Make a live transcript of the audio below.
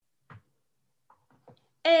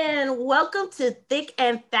And welcome to Thick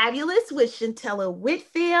and Fabulous with Chantella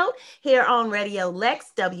Whitfield here on Radio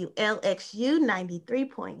Lex WLXU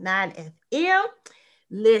 93.9 FM.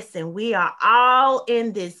 Listen, we are all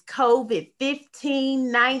in this COVID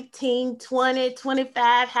 15, 19, 20,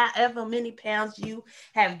 25, however many pounds you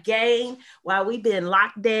have gained while we've been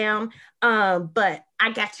locked down. But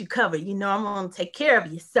I got you covered. You know, I'm going to take care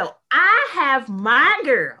of you. So I have my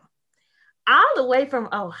girl all the way from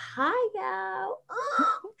Ohio.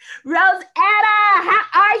 Rosetta, how are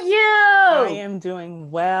I you? am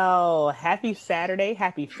doing well. Happy Saturday.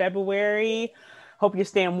 Happy February. Hope you're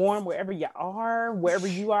staying warm wherever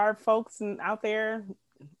you are, folks and out there.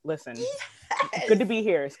 Listen, Yes. good to be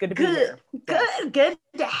here. It's good to be Good, here. Yes. good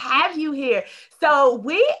to have you here. So,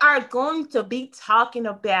 we are going to be talking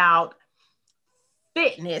about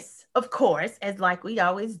fitness, of course, as like we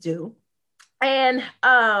always do, and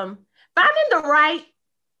finding the right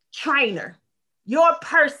trainer, your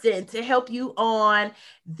person to help you on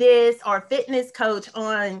this, or fitness coach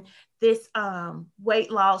on this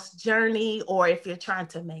weight loss journey, or if you're trying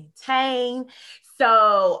to maintain.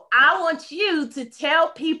 So I want you to tell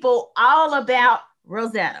people all about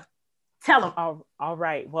Rosetta. Tell them. All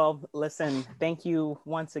right. Well, listen, thank you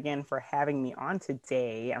once again for having me on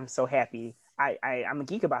today. I'm so happy. I'm a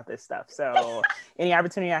geek about this stuff. So any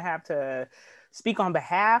opportunity I have to speak on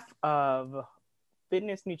behalf of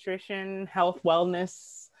fitness, nutrition, health,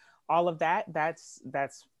 wellness, all of that. That's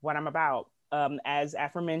what I'm about. As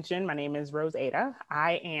aforementioned, my name is Rose Ada.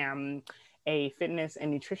 I am a fitness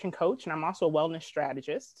and nutrition coach, and I'm also a wellness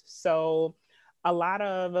strategist. So, a lot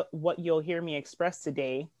of what you'll hear me express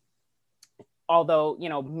today, although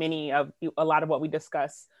a lot of what we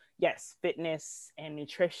discuss, yes, fitness and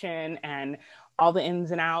nutrition and all the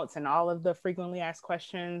ins and outs and all of the frequently asked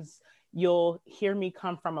questions, you'll hear me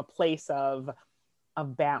come from a place of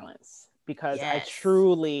balance, because I Yes.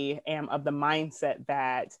 truly am of the mindset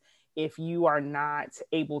that if you are not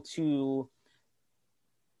able to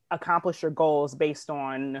accomplish your goals based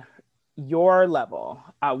on your level,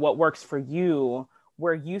 what works for you,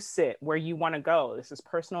 where you sit, where you want to go, this is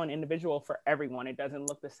personal and individual for everyone. It doesn't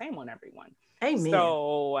look the same on everyone. Amen.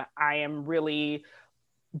 So I am really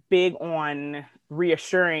big on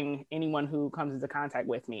reassuring anyone who comes into contact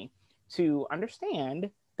with me to understand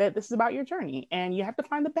that this is about your journey and you have to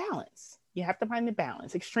find the balance. You have to find the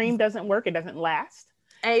balance. Extreme doesn't work, it doesn't last.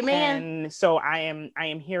 Amen. And so I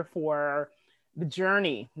am here for the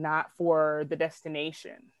journey, not for the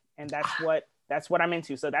destination. And that's what I'm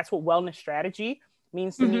into. So that's what wellness strategy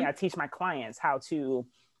means to me. Mm-hmm. I teach my clients how to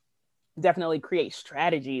definitely create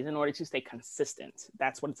strategies in order to stay consistent.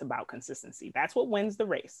 That's what it's about, consistency. That's what wins the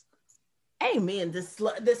race. Amen. The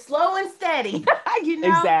slow and steady. you know,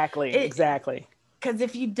 Exactly, it exactly. because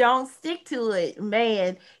if you don't stick to it,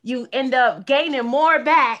 man, you end up gaining more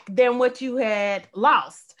back than what you had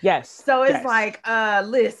lost. Yes, So it's yes, like,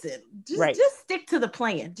 listen, just right. just stick to the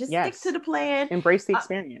plan. Just stick to Yes. the plan. Embrace the Uh,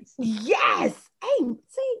 experience. yes. Hey,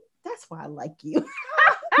 see, that's why I like you.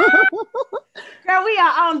 Girl, we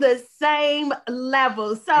are on the same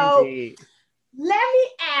level. So Indeed. let me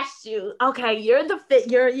ask you, okay, you're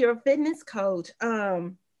a fitness coach,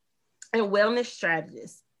 and wellness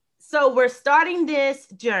strategist. So we're starting this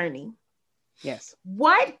journey. Yes.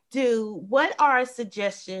 What are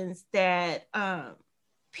suggestions that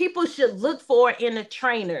people should look for in a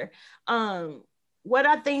trainer? Um, what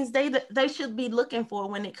are things they should be looking for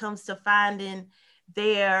when it comes to finding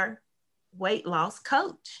their weight loss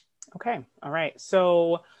coach? Okay. All right.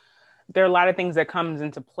 So there are a lot of things that comes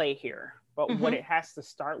into play here, but what Mm-hmm. it has to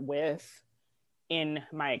start with, in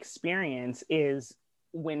my experience, is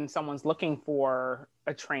when someone's looking for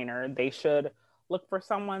a trainer, they should look for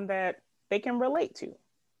someone that they can relate to,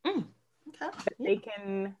 Mm, okay. that Yeah. they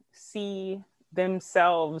can see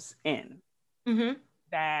themselves in. Mm-hmm.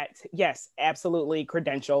 That, yes, absolutely,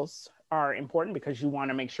 credentials are important because you want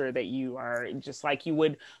to make sure that you are, just like you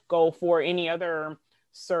would go for any other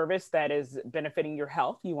service that is benefiting your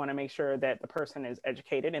health, you want to make sure that the person is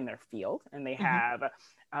educated in their field and they Mm-hmm. have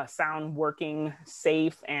a sound working,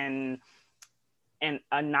 safe, and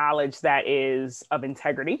a knowledge that is of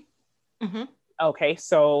integrity. Mm-hmm. Okay,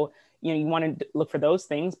 so you want to look for those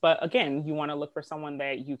things, but again, you want to look for someone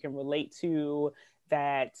that you can relate to,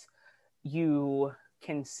 that you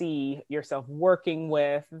can see yourself working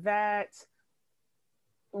with, that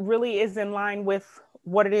really is in line with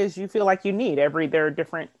what it is you feel like you need. There are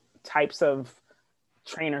different types of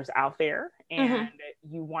trainers out there, and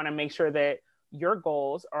Mm-hmm. you want to make sure that your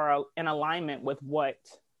goals are in alignment with what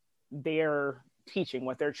they're teaching,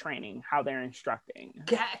 what they're training, how they're instructing.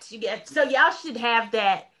 Got you. So y'all should have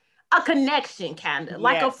that. a connection, kind of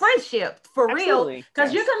like a Yes. friendship for real, Absolutely.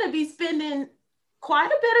 because Yes. you're going to be spending quite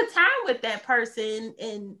a bit of time with that person,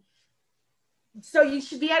 and so you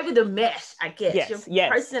should be able to mesh. I guess your Yes.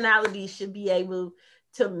 Yes. personality should be able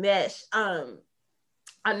to mesh.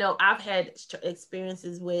 I know I've had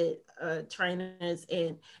experiences with trainers,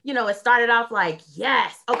 and it started off like,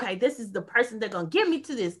 yes, okay, this is the person that's gonna get me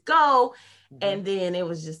to this goal, and then it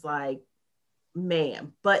was just like,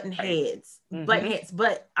 man, button heads, button heads.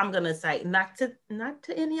 But I'm gonna say, not to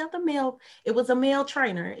any other male. It was a male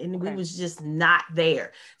trainer, and we was just not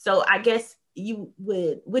there. So I guess you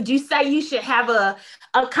would you say you should have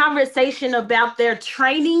a conversation about their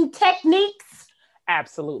training techniques?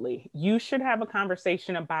 Absolutely. You should have a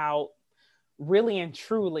conversation about really and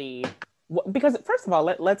truly, because first of all,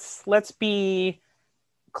 let's be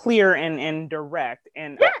clear and direct.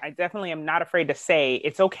 And Yeah. I definitely am not afraid to say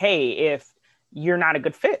it's okay if you're not a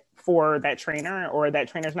good fit for that trainer, or that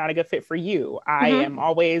trainer's not a good fit for you. I am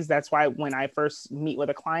always, that's why when I first meet with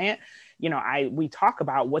a client, we talk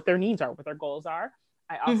about what their needs are, what their goals are.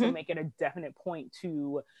 I also make it a definite point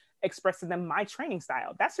to express to them my training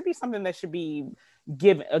style. That should be something that should be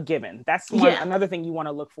given. That's another thing you want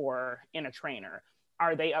to look for in a trainer.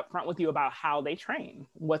 Are they upfront with you about how they train,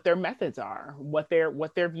 what their methods are, what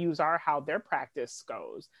their views are, how their practice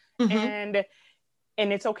goes? And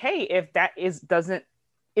it's okay if that doesn't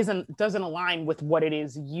align with what it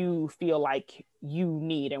is you feel like you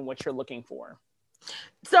need and what you're looking for.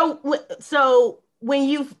 So when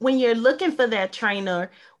you're looking for that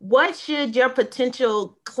trainer, what should your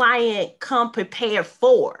potential client come prepared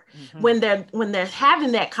for when they're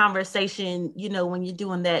having that conversation? When you're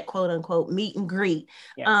doing that quote unquote meet and greet,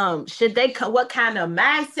 should they what kind of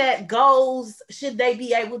mindset goals should they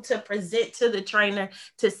be able to present to the trainer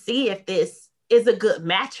to see if this is a good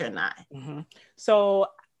match or not? So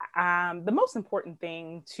the most important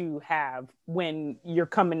thing to have when you're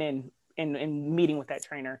coming in and meeting with that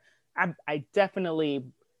trainer, I definitely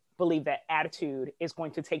believe that attitude is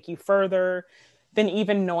going to take you further than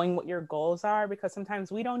even knowing what your goals are, because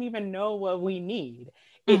sometimes we don't even know what we need.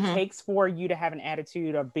 It takes for you to have an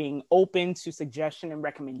attitude of being open to suggestion and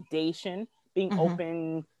recommendation, being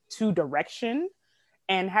open to direction,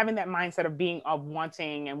 and having that mindset of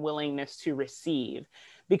wanting and willingness to receive,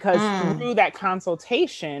 because through that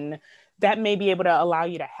consultation, that may be able to allow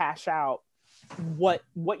you to hash out what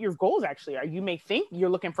your goals actually are. You may think you're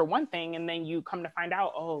looking for one thing, and then you come to find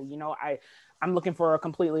out, I'm looking for a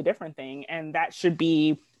completely different thing. And that should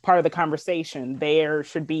be part of the conversation. There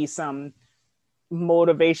should be some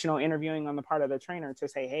motivational interviewing on the part of the trainer to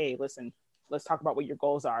say, hey, listen, let's talk about what your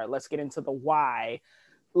goals are. Let's get into the why.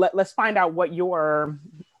 Let's find out what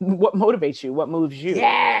motivates you, what moves you.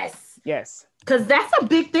 Yes. Because that's a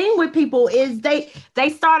big thing with people is they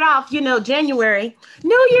start off, January,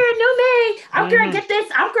 new year, new me. I'm going to get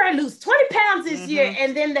this. I'm going to lose 20 pounds this year.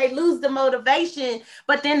 And then they lose the motivation,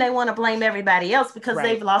 but then they want to blame everybody else because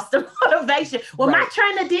they've lost the motivation. Well, my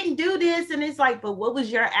trainer didn't do this. And it's like, but what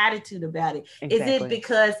was your attitude about it? Exactly. Is it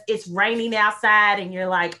because it's raining outside and you're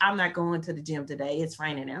like, I'm not going to the gym today. It's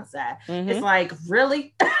raining outside. It's like,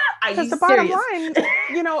 really? Because the bottom line,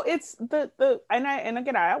 it's and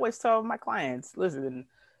again, I always tell my clients, listen,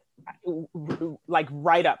 like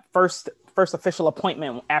right up first official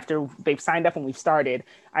appointment after they've signed up and we've started,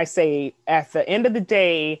 I say at the end of the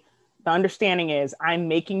day, the understanding is I'm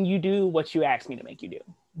making you do what you asked me to make you do.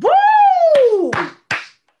 Woo!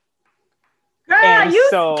 Girl, can you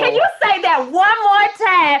say that one more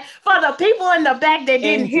time for the people in the back that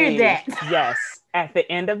didn't hear that? Yes. At the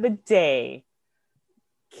end of the day,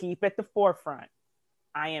 keep at the forefront,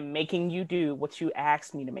 I am making you do what you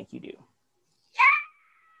asked me to make you do.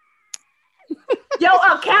 Your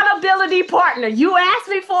accountability partner. You asked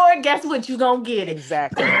me for it, guess what? You're going to get it.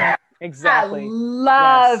 Exactly. I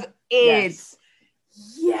love it. Yes.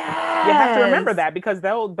 You have to remember that, because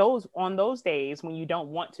those days when you don't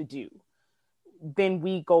want to do, then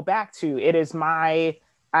we go back to, it is I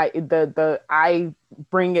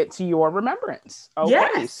bring it to your remembrance. Okay.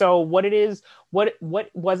 Yes. So what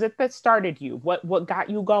was it that started you? What got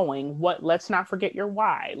you going? Let's not forget your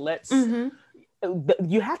why.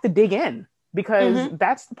 You have to dig in, because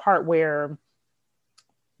that's the part where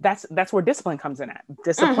that's where discipline comes in at.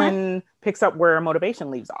 Discipline picks up where motivation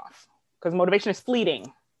leaves off, because motivation is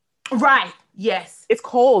fleeting. Right. Yes. It's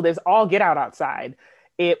cold as all get out outside.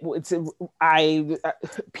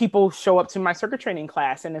 People show up to my circuit training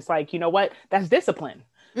class and it's like, you know what? That's discipline,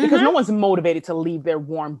 because no one's motivated to leave their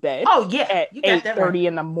warm bed at 8:30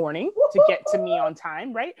 in the morning to get to me on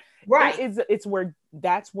time. Right.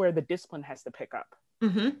 That's where the discipline has to pick up.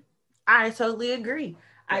 I totally agree.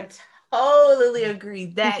 totally agree.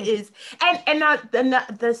 That is,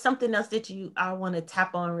 there's something else that I want to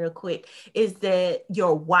tap on real quick is that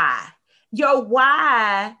your why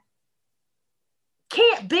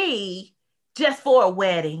can't be just for a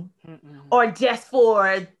wedding. Mm-mm. Or just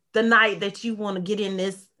for the night that you want to get in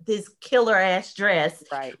this killer ass dress.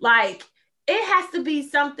 Right. Like it has to be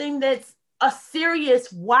something that's a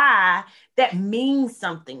serious why that means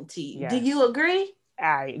something to you. Yes. Do you agree?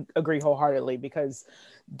 I agree wholeheartedly, because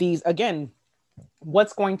these, again,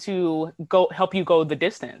 what's going to go help you go the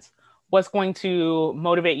distance? What's going to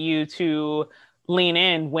motivate you to lean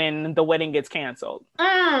in when the wedding gets canceled?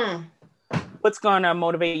 What's going to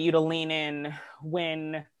motivate you to lean in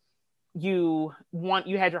when you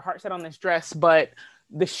had your heart set on this dress, but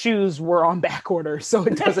the shoes were on back order, so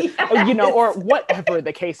it doesn't, Yes. or whatever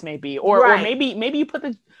the case may be, or Right. maybe you put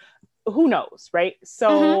who knows, right?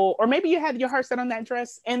 So, or maybe you had your heart set on that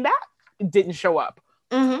dress and that didn't show up.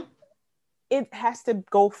 It has to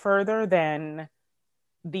go further than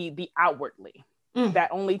the outwardly. That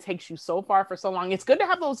only takes you so far for so long. It's good to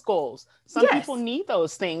have those goals. Some people need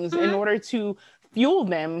those things in order to fuel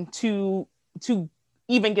them to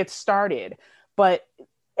even get started. But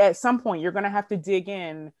at some point, you're going to have to dig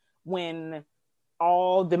in when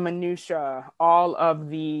all the minutia, all of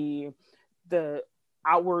the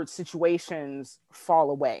outward situations fall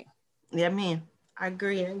away. Yeah, man. I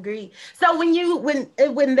agree. So when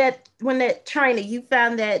that trainer, you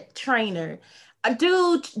found that trainer,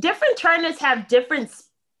 do different trainers have different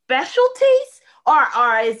specialties, or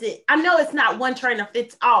is it? I know it's not one trainer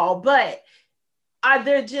fits all, but are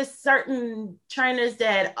there just certain trainers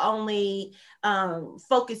that only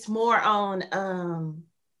focus more on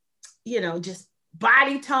just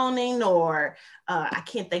body toning, or I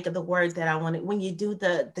can't think of the word that I wanted when you do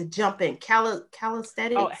the jumping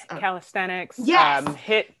calisthenics. Calisthenics, yes.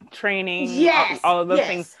 HIIT training, yes, all of those yes.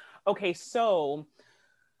 things. Okay, so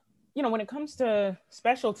when it comes to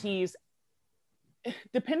specialties,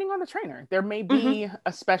 depending on the trainer, there may be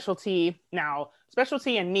a specialty. Now,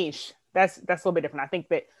 specialty and niche, that's a little bit different. I think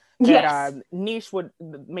that niche would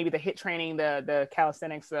maybe the HIIT training, the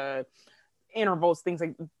calisthenics, the intervals, things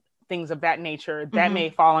of that nature, that may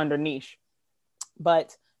fall under niche.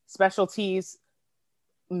 But specialties,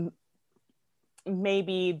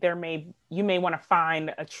 maybe you may want to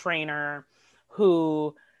find a trainer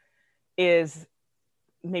who is,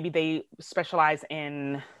 maybe they specialize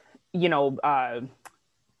in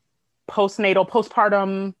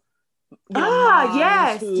postpartum moms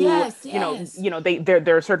yes, who, yes. there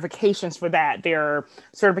are certifications for that. There are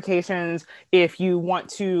certifications if you want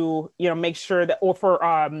to, make sure that, or for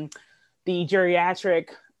the geriatric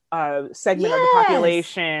segment of the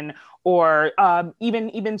population, or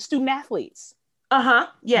even student athletes.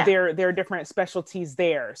 Yeah. There are different specialties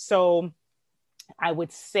there. So I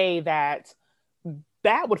would say that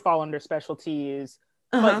would fall under specialties.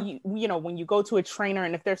 But when you go to a trainer,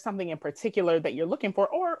 and if there's something in particular that you're looking for,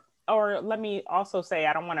 or let me also say,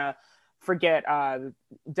 I don't want to forget,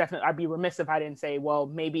 definitely, I'd be remiss if I didn't say, well,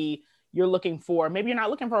 maybe you're not looking for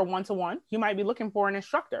a one-to-one. You might be looking for an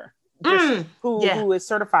instructor who is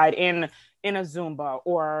certified in a Zumba,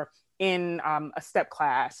 or in a step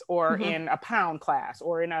class, or in a pound class,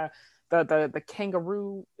 or in the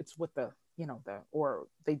kangaroo. It's with the or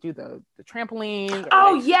they do the trampoline.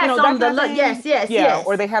 Oh, yes, on the look. Yes.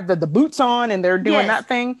 Or they have the boots on and they're doing that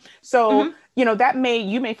thing. So, you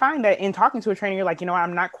may find that in talking to a trainer, you're like,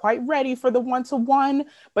 I'm not quite ready for the one-to-one,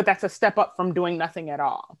 but that's a step up from doing nothing at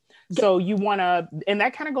all. So you want to, and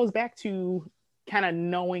that kind of goes back to kind of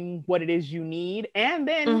knowing what it is you need. And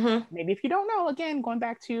then maybe if you don't know, again, going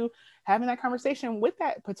back to having that conversation with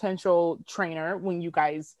that potential trainer when you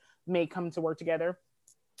guys may come to work together.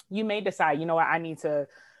 You may decide, I need to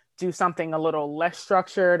do something a little less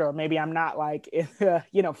structured, or maybe I'm not like, front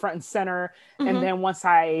and center. And then once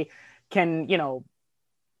I can,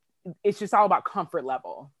 it's just all about comfort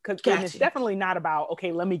level. Because it's definitely not about,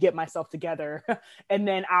 okay, let me get myself together and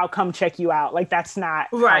then I'll come check you out. Like, that's not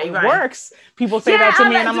how it works. People say that to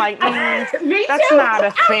me and I'm like, that's too. Not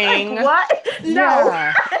a thing. Like, what? No,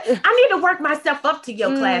 I need to work myself up to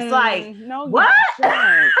your class. Like, no, what?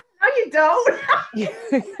 No, you don't.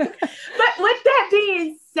 But with that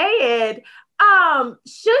being said,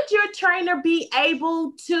 should your trainer be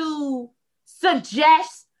able to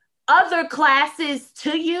suggest other classes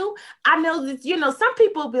to you? I know that, some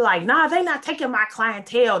people will be like, nah, they're not taking my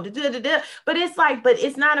clientele. But it's like, but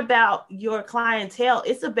it's not about your clientele.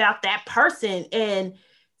 It's about that person. And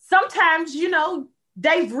sometimes,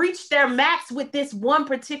 they've reached their max with this one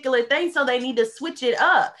particular thing, so they need to switch it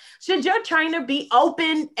up. Should your trainer be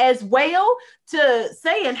open as well to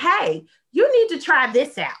saying, hey, you need to try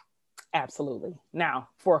this out? Absolutely. Now,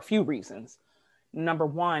 for a few reasons. Number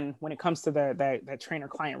one, when it comes to the trainer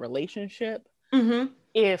client relationship, Mm-hmm.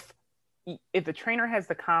 if the trainer has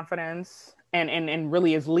the confidence and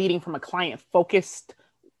really is leading from a client focused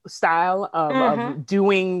style Mm-hmm. of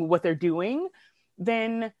doing what they're doing,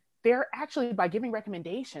 then they're actually, by giving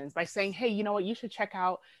recommendations, by saying, hey, you know what, you should check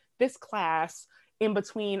out this class in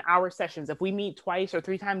between our sessions. If we meet twice or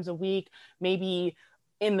three times a week, maybe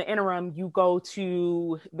in the interim you go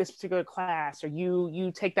to this particular class, or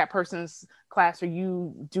you take that person's class, or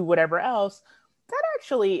you do whatever else.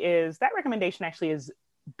 That recommendation actually is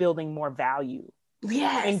building more value and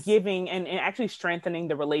Yes. giving and actually strengthening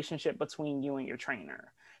the relationship between you and your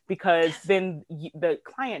trainer, because then the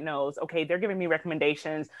client knows, okay, they're giving me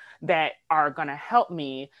recommendations that are going to help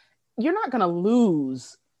me. You're not going to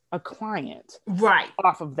lose a client Right.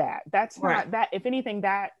 off of that. That's Right. not that. If anything,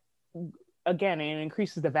 that again, it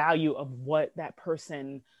increases the value of what that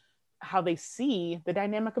person, how they see the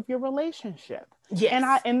dynamic of your relationship.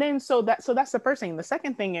 Yes. And then so that's the first thing. The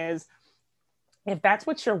second thing is, if that's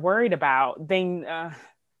what you're worried about, then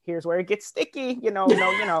here's where it gets sticky.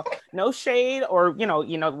 No shade, or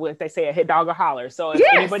what they say, a hit dog or holler. So if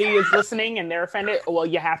Yes. anybody is listening and they're offended, well,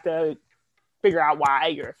 you have to figure out why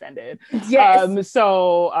you're offended. Yes.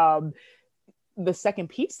 The second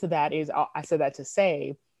piece to that is, I said that to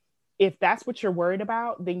say, if that's what you're worried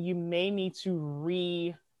about, then you may need to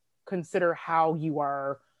reconsider how you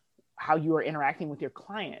are interacting with your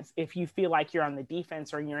clients. If you feel like you're on the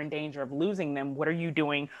defense or you're in danger of losing them, what are you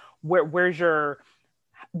doing? What's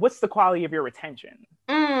the quality of your retention?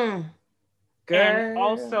 Mm. And Girl.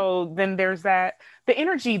 also, then there's the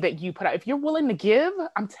energy that you put out. If you're willing to give,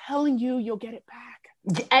 I'm telling you, you'll get it back.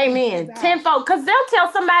 Amen. Tenfold. Because they'll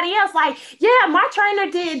tell somebody else, like, yeah, my trainer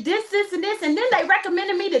did this, and this, and then they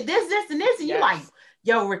recommended me to this, and this. And you're like,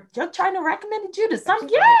 your trainer recommended you to something.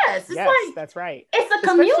 Yes. It's like, that's right. It's a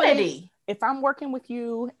Especially community. if I'm working with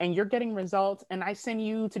you and you're getting results, and I send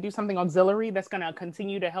you to do something auxiliary that's going to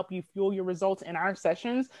continue to help you fuel your results in our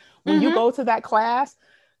sessions, when you go to that class,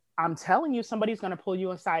 I'm telling you, somebody's going to pull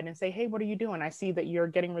you aside and say, hey, what are you doing? I see that you're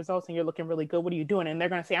getting results and you're looking really good. What are you doing? And they're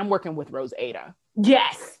going to say, I'm working with Rose Ada.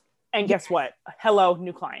 Yes. And guess what? Hello,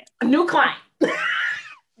 new client. A new client.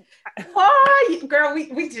 Oh, girl,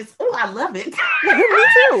 we just, I love it. Me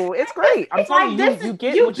too. It's great. I'm telling like, you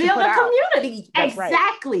get you what build you put a out. community. That's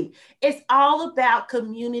exactly. Right. It's all about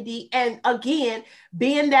community. And again,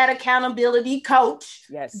 being that accountability coach.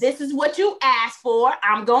 Yes. This is what you asked for.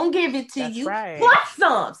 I'm going to give it to That's you. Right. Plus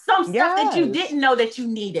some stuff that you didn't know that you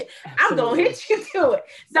needed. Absolutely. I'm going to hit you to it.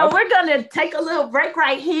 So we're going to take a little break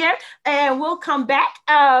right here, and we'll come back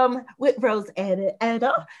with Rose Ada.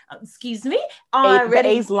 Excuse me. The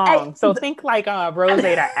A's long. So think like Rose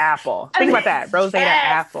Ada apple. Think about that. Rose Ada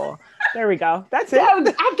apple. There we go. That's it. I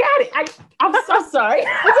got it. I'm so sorry.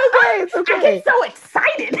 It's okay. I get so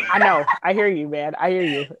excited. I know. I hear you, man. I hear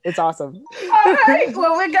you. It's awesome. All right.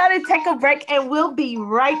 Well, we're going to take a break, and we'll be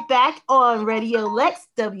right back on Radio Lex,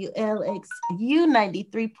 WLXU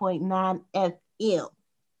 93.9 FM.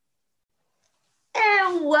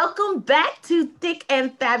 And welcome back to Thick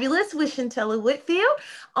and Fabulous with Shantella Whitfield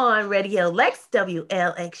on Radio Lex,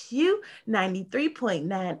 WLXU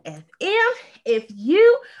 93.9 FM. If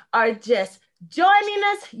you are just joining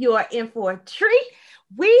us, you are in for a treat.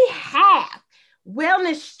 We have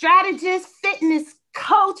wellness strategist, fitness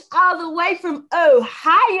coach all the way from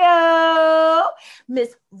Ohio,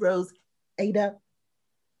 Miss Rose Ada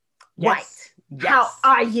White. Yes. How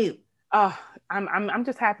are you? I'm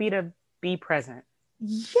just happy to be present.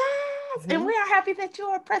 Yes, and we are happy that you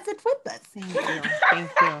are present with us.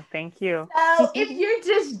 Thank you. So if you're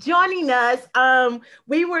just joining us,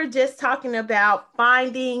 we were just talking about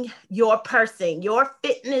finding your person, your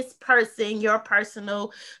fitness person, your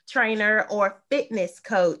personal trainer or fitness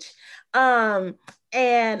coach. And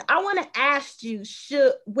I want to ask you,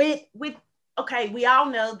 okay, we all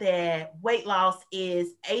know that weight loss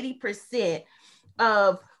is 80%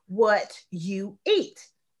 of what you eat.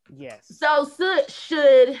 Yes. So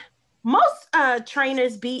should most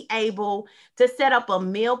trainers be able to set up a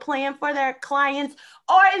meal plan for their clients,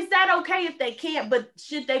 or is that okay if they can't, but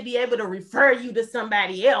should they be able to refer you to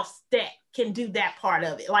somebody else that can do that part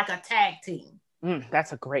of it, like a tag team?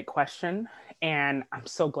 That's a great question. And I'm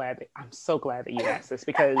so glad that you asked this,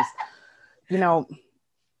 because, all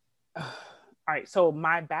right. So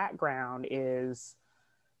my background is,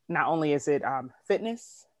 not only is it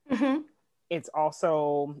fitness, it's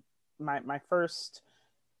also my first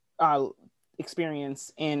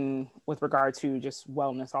experience with regard to just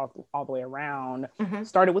wellness all the way around.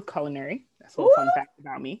 Started with culinary. That's a little fun fact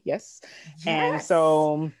about me. Yes. And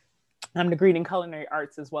so I'm a degree in culinary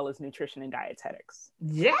arts as well as nutrition and dietetics.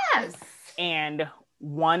 Yes. And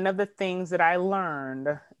one of the things that I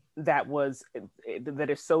learned that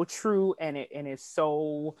is so true and it is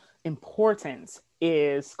so important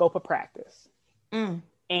is scope of practice.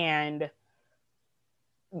 And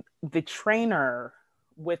the trainer,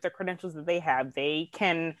 with the credentials that they have, they've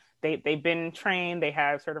been trained, they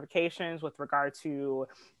have certifications with regard to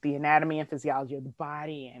the anatomy and physiology of the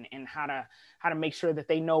body and how to make sure that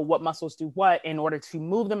they know what muscles do what in order to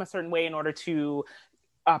move them a certain way in order to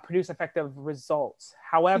produce effective results.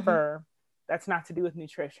 However, that's not to do with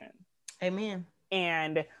nutrition. Amen.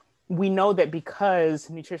 And we know that because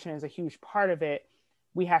nutrition is a huge part of it,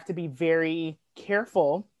 we have to be very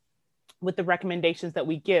careful with the recommendations that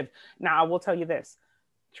we give. Now, I will tell you this.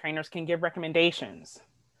 Trainers can give recommendations.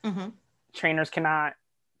 Trainers cannot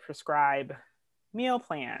prescribe meal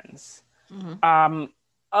plans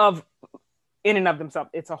of in and of themselves.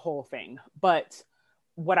 It's a whole thing. But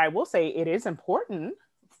what I will say, it is important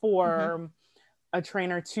for a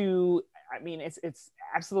trainer to, I mean, it's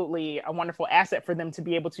absolutely a wonderful asset for them to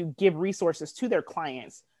be able to give resources to their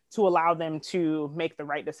clients to allow them to make the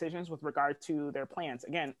right decisions with regard to their plans.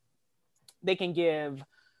 Again, they can give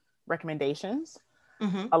recommendations.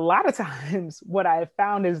 A lot of times what I've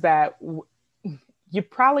found is that you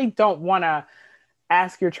probably don't want to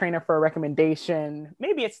ask your trainer for a recommendation.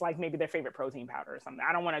 Maybe it's like maybe their favorite protein powder or something.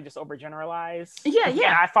 I don't want to just overgeneralize. Yeah. And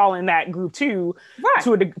I fall in that group too,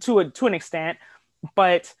 right, to an extent.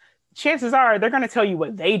 But chances are they're going to tell you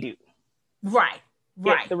what they do. Right.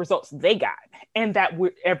 The results they got. And that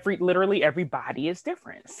literally every body is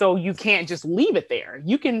different. So you can't just leave it there.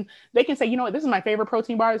 They can say, you know what, this is my favorite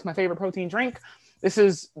protein bar. This is my favorite protein drink.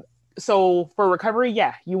 So for recovery,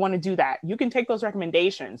 yeah, you want to do that. You can take those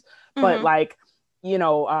recommendations, but like, you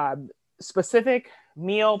know, specific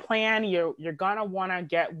meal plan, you're going to want to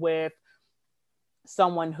get with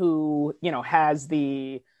someone who, you know, has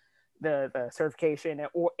the certification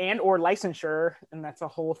or licensure. And that's a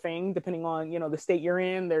whole thing, depending on, you know, the state you're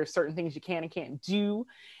in. There's certain things you can and can't do.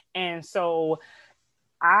 And so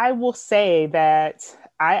I will say that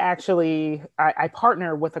I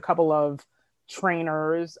partner with a couple of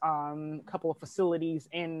trainers, a couple of facilities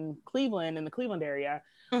in Cleveland, in the Cleveland area,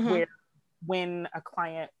 where when a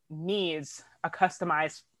client needs a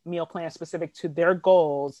customized meal plan specific to their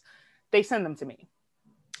goals, they send them to me.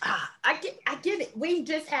 I get it. We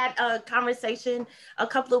just had a conversation a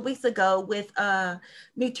couple of weeks ago with dietitian,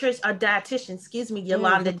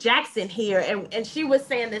 Yolanda Jackson here. And she was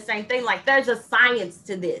saying the same thing. Like, there's a science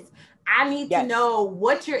to this. I need to know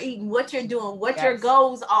what you're eating, what you're doing, what your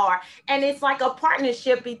goals are. And it's like a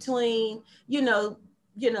partnership between, you know,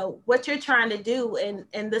 what you're trying to do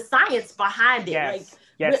and the science behind it. Like,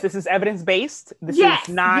 this is evidence-based. This is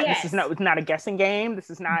not a guessing game. This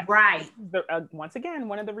is not once again,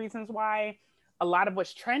 one of the reasons why a lot of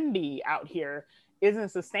what's trendy out here isn't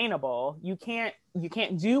sustainable. You can't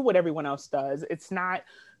do what everyone else does. It's not,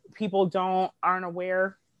 people aren't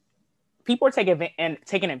aware. People are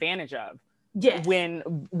taken advantage of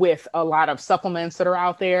with a lot of supplements that are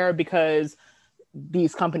out there, because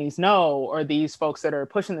these companies know, or these folks that are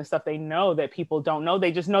pushing this stuff, they know that people don't know.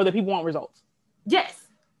 They just know that people want results. Yes.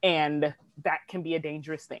 And that can be a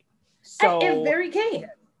dangerous thing. So it very can.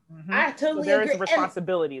 I totally agree. There is a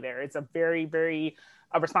responsibility there. It's a very, very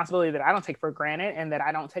a responsibility that I don't take for granted and that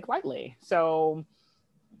I don't take lightly. So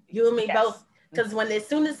you and me both. Because as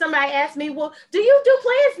soon as somebody asks me, well, do you do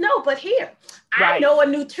plans? No, but here, I know a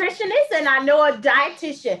nutritionist and I know a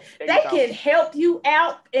dietitian. They can help you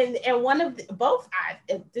out. And one of both, I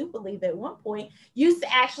do believe at one point, used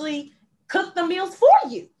to actually cook the meals for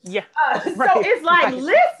you. Yeah. So it's like,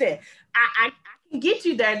 listen, I can get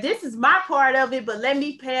you there. This is my part of it, but let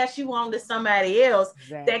me pass you on to somebody else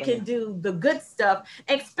that can do the good stuff,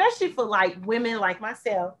 especially for like women like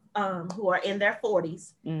myself. Who are in their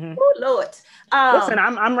 40s. Oh Lord! Listen,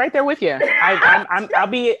 I'm right there with you. I'll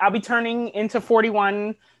be turning into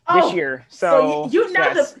 41 this year. So you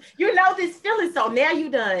know this feeling. So now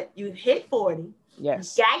you hit 40.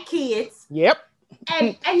 Yes. You got kids. Yep.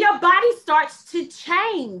 And your body starts to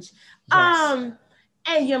change. Yes.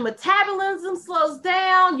 And your metabolism slows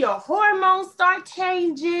down, your hormones start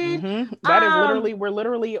changing. That is we're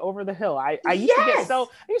literally over the hill. I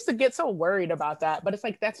used to get so worried about that, but it's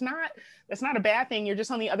like, that's not a bad thing. You're just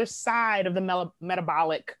on the other side of the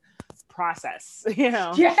metabolic process, you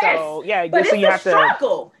know? Yes. So yeah, but so it's you a have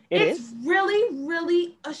struggle. It's really,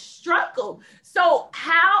 really a struggle. So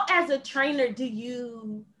how, as a trainer, do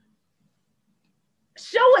you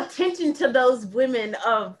show attention to those women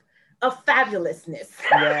of of fabulousness.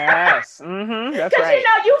 Yes. That's Because right. you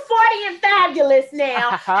know, you 40 and fabulous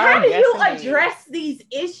now. How do Yes, you indeed. address these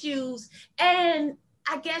issues and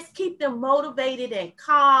I guess keep them motivated and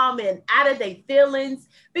calm and out of their feelings?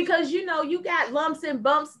 Because you know, you got lumps and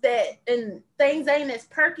bumps that and things ain't as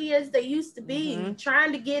perky as they used to be, and you're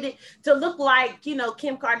trying to get it to look like, you know,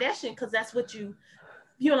 Kim Kardashian, because that's what you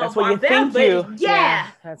know, That's what you bombarded, think you. but Yeah.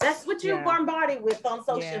 that's what you're bombarded with on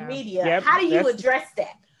social Yeah. media. Yep. How do you address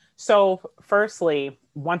that? So, firstly,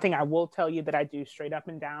 one thing I will tell you that I do straight up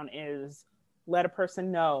and down is let a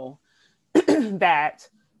person know that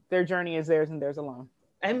their journey is theirs and theirs alone.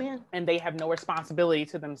 Amen. And they have no responsibility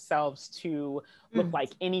to themselves to look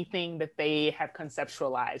like anything that they have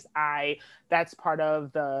conceptualized. That's part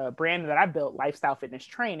of the brand that I built, Lifestyle Fitness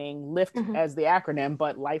Training, LIFT as the acronym,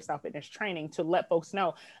 but Lifestyle Fitness Training, to let folks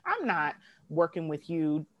know I'm not working with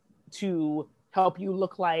you to help you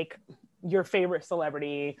look like your favorite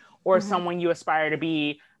celebrity or someone you aspire to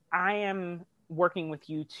be. I am working with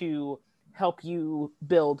you to help you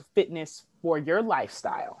build fitness for your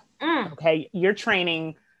lifestyle. Okay, you're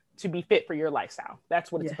training to be fit for your lifestyle.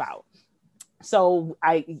 That's what it's about. So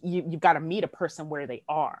you've got to meet a person where they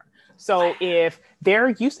are. So if they're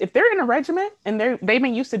in a regiment and they've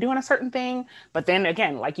been used to doing a certain thing, but then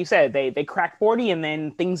again, like you said, they crack 40 and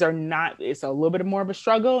then things are not, it's a little bit more of a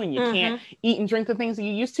struggle and you can't eat and drink the things that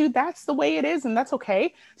you used to. That's the way it is. And that's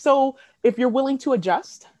okay. So if you're willing to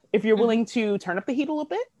adjust, if you're willing to turn up the heat a little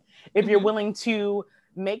bit, if you're willing to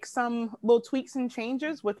make some little tweaks and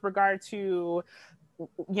changes with regard to,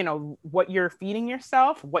 you know, what you're feeding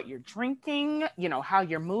yourself, what you're drinking, you know, how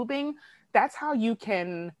you're moving, that's how you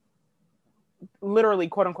can literally,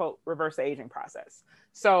 quote unquote, reverse the aging process.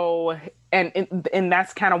 So, and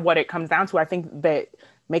that's kind of what it comes down to. I think that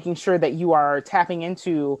making sure that you are tapping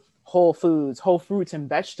into whole foods, whole fruits and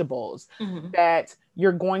vegetables, that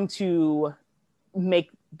you're going to make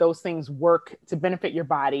those things work to benefit your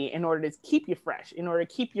body in order to keep you fresh, in order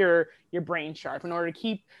to keep your brain sharp, in order to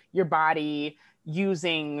keep your body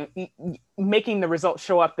making the results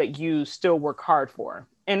show up that you still work hard for.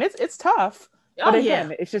 And it's tough, but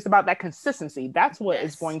again, it's just about that consistency. That's what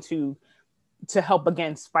is going to help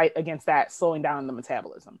fight against that slowing down the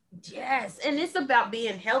metabolism. Yes, and it's about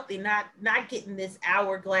being healthy, not getting this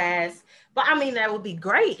hourglass. But I mean, that would be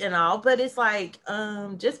great and all, but it's like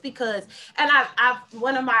just because. And I've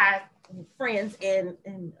one of my friends and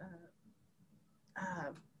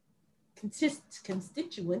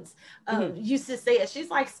constituents used to say it. She's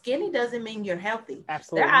like, skinny doesn't mean you're healthy.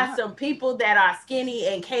 Absolutely There are not. some people that are skinny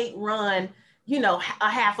and can't run, you know, a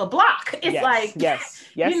half a block. It's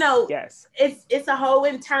you know, it's a whole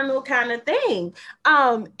internal kind of thing.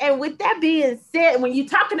 And with that being said, when you're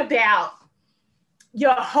talking about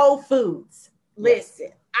your whole foods,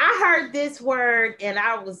 listen, I heard this word and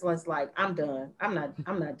I was like, I'm done. I'm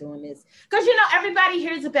not doing this. Because you know, everybody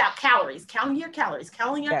hears about calories, counting your calories.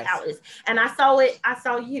 And I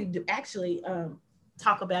saw you actually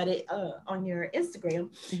talk about it on your Instagram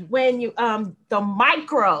when you the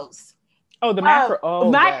macros. Oh, the macro.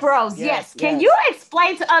 Macros, yes. Can you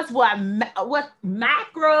explain to us what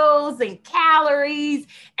macros and calories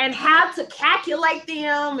and how to calculate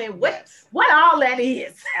them and what all that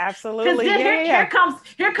is? Absolutely. Here comes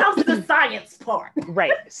the science part.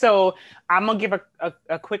 Right. So I'm gonna give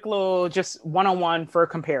a quick little just one-on-one for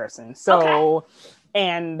comparison. So,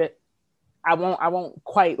 and I won't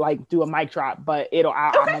quite like do a mic drop, but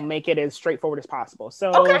I'm gonna make it as straightforward as possible.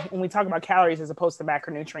 So when we talk about calories as opposed to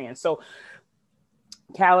macronutrients, so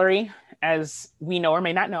calorie, as we know or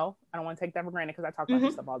may not know, I don't want to take that for granted because I talk about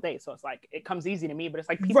this stuff all day. So it's like, it comes easy to me, but it's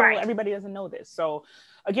like everybody doesn't know this. So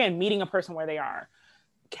again, meeting a person where they are.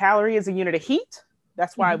 Calorie is a unit of heat.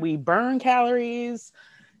 That's why we burn calories,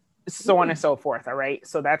 so on and so forth. All right.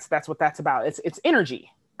 So that's what that's about. It's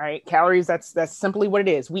energy, right? Calories, that's simply what it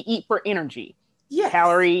is. We eat for energy. Yes.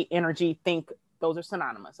 Calorie, energy, think those are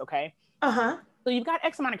synonymous. Okay. So you've got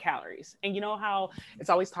X amount of calories, and you know how it's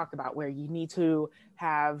always talked about where you need to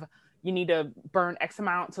burn X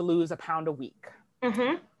amount to lose a pound a week.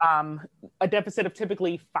 A deficit of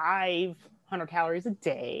typically 500 calories a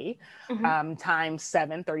day times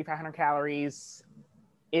 3,500 calories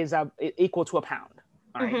is equal to a pound.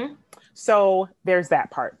 All right. So there's that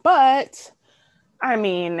part. But I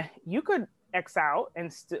mean, you could X out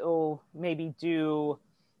and still maybe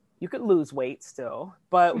you could lose weight still,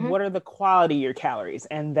 but what are the quality of your calories?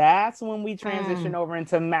 And that's when we transition over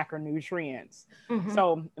into macronutrients.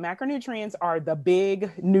 So macronutrients are the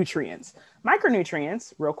big nutrients.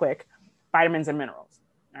 Micronutrients, real quick, vitamins and minerals.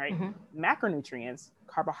 All right. Macronutrients,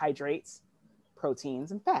 carbohydrates,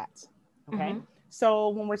 proteins, and fats. Okay. So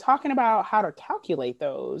when we're talking about how to calculate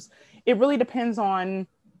those, it really depends on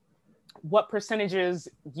what percentages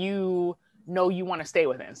you know you want to stay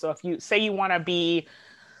within. So if you say you want to be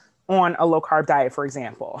on a low carb diet, for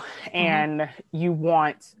example, and you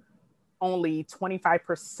want only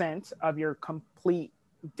 25% of your complete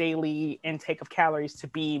daily intake of calories to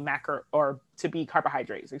be macro or to be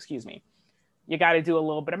carbohydrates, excuse me, you got to do a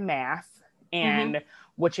little bit of math. And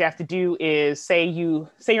what you have to do is say you're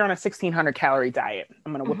on a 1600 calorie diet.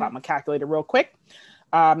 I'm going to whip out my calculator real quick.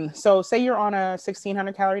 So say you're on a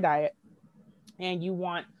 1600 calorie diet and you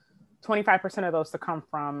want 25% of those to come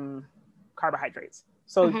from carbohydrates.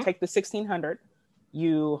 So take the 1600,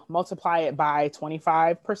 you multiply it by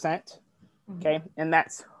 25%. Okay. And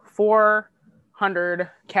that's 400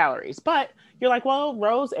 calories. But you're like, well,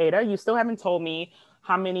 Rose, Ada, you still haven't told me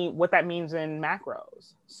what that means in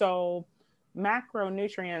macros. So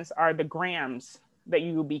macronutrients are the grams that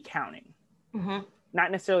you will be counting,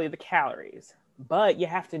 not necessarily the calories, but you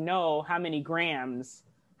have to know how many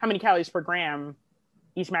calories per gram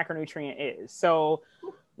each macronutrient is. So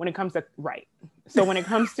when it comes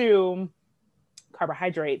to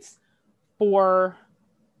carbohydrates, 4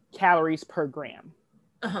 calories per gram.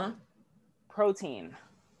 Protein,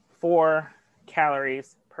 4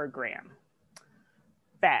 calories per gram.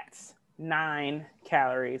 Fats, 9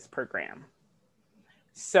 calories per gram.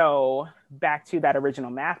 So back to that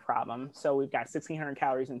original math problem. So we've got 1600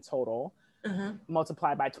 calories in total.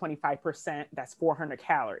 Multiplied by 25%, that's 400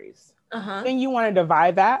 calories. Then you want to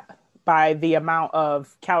divide that by the amount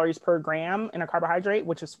of calories per gram in a carbohydrate,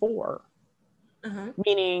 which is 4.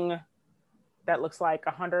 Meaning that looks like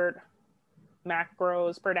 100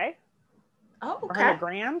 macros per day. Oh, okay. 100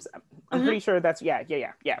 grams. I'm pretty sure that's, yeah.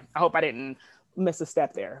 I hope I didn't miss a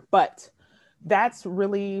step there. But that's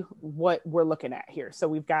really what we're looking at here.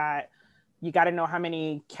 So you got to know how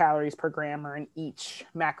many calories per gram are in each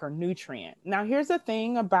macronutrient. Now, here's the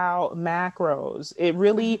thing about macros. It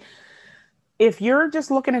really, if you're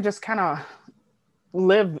just looking to just kind of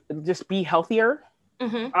just be healthier,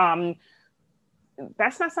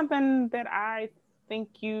 that's not something that I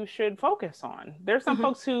think you should focus on. There's some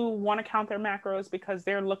folks who want to count their macros because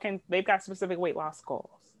they've got specific weight loss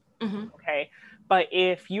goals. Okay. But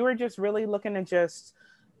if you are just really looking to just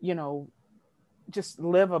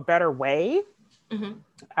live a better way,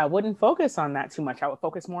 I wouldn't focus on that too much. I would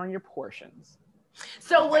focus more on your portions.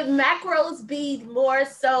 So would macros be more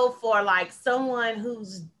so for like someone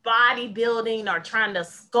who's bodybuilding or trying to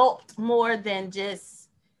sculpt more than just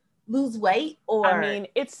lose weight? Or I mean,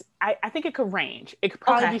 I think it could range. It could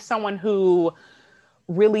probably be someone who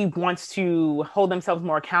really wants to hold themselves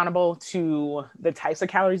more accountable to the types of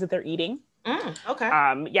calories that they're eating.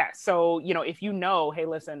 So if hey,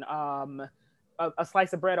 listen, a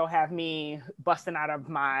slice of bread will have me busting out of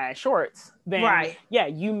my shorts, then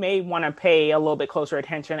you may want to pay a little bit closer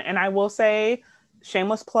attention. And I will say,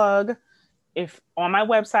 shameless plug, if on my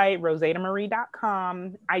website,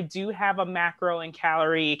 rosedamarie.com, I do have a macro and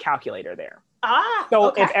calorie calculator there.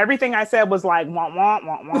 If everything I said was like,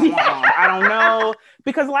 I don't know,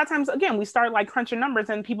 because a lot of times, again, we start like crunching numbers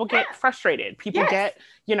and people get frustrated. People get,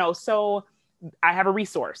 so I have a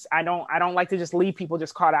resource. I don't like to just leave people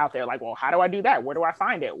just caught out there. Like, well, how do I do that? Where do I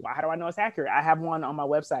find it? How do I know it's accurate? I have one on my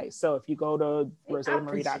website. So if you go to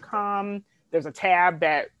rosedamarie.com, there's a tab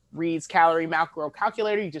that reads calorie macro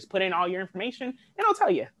calculator. You just put in all your information and it'll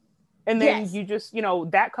tell you. And then you just,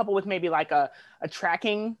 that coupled with maybe like a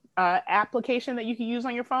tracking application that you can use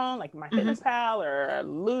on your phone, like MyFitnessPal or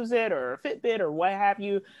Lose It or Fitbit or what have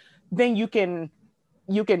you, then you can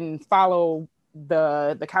follow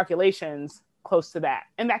the calculations close to that.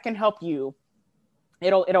 And that can help you.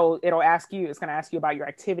 It's going to ask you about your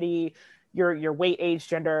activity, your weight, age,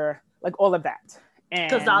 gender, like all of that.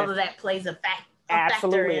 Because all of that plays a factor.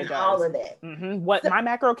 Absolutely, in all of that. What my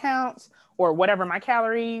macro counts or whatever my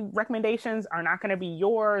calorie recommendations are not going to be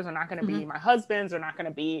yours, are not going to be my husband's, are not going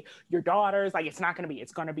to be your daughter's. Like it's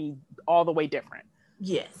going to be all the way different.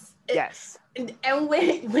 Yes. And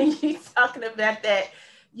when you're talking about that,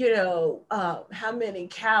 how many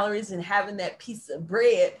calories and having that piece of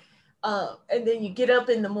bread, and then you get up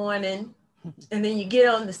in the morning and then you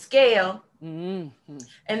get on the scale. And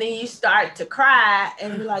then you start to cry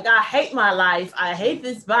and you're like, I hate my life. I hate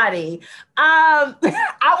this body. I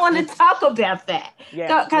want to talk about that.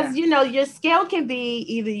 Because, your scale can be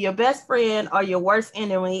either your best friend or your worst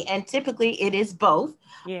enemy. And typically it is both.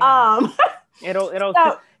 It'll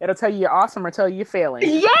tell you you're awesome or tell you you're failing.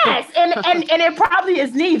 Yes. And it probably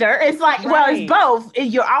is neither. It's like, well, it's both.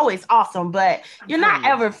 You're always awesome, but you're not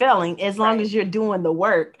ever failing as long as you're doing the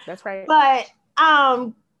work. That's right. But,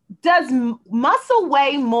 does muscle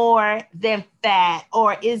weigh more than fat,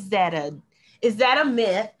 or is that a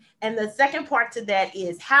myth? And the second part to that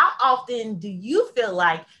is, how often do you feel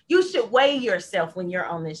like you should weigh yourself when you're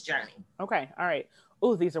on this journey? Okay. All right.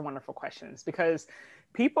 Oh, these are wonderful questions because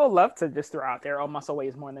people love to just throw out there, oh, muscle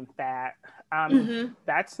weighs more than fat.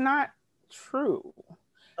 That's not true.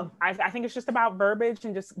 I think it's just about verbiage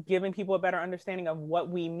and just giving people a better understanding of what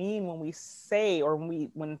we mean when we say, or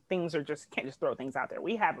when things are just, can't just throw things out there.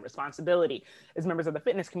 We have a responsibility as members of the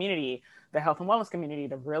fitness community, the health and wellness community,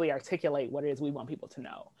 to really articulate what it is we want people to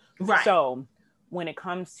know. Right. So when it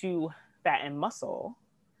comes to fat and muscle,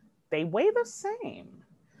 they weigh the same.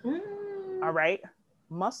 All right.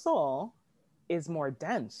 Muscle is more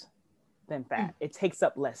dense than fat. It takes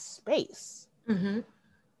up less space.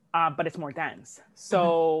 But it's more dense.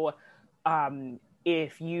 So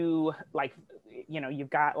if you you've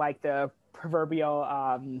got like the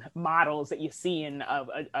proverbial models that you see in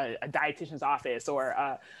a dietitian's office, or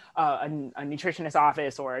a nutritionist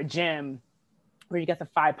office, or a gym, where you get the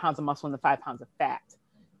 5 pounds of muscle and the 5 pounds of fat.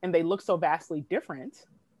 And they look so vastly different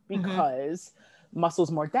because muscle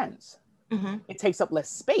is more dense. It takes up less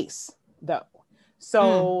space though.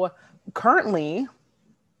 So currently,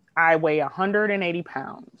 I weigh 180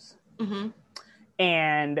 pounds.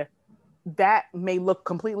 And that may look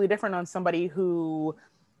completely different on somebody who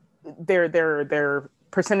their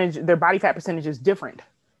percentage, their body fat percentage is different.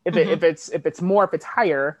 If it's more, if it's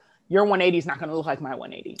higher, your 180 is not going to look like my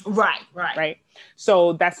 180. Right.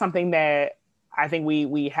 So that's something that I think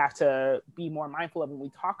we have to be more mindful of when we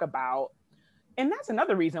talk about. And that's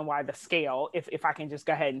another reason why the scale, if I can just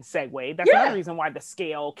go ahead and segue, that's another reason why the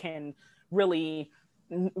scale can really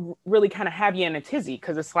kind of have you in a tizzy,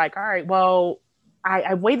 because it's like, all right, well,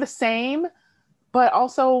 I weigh the same, but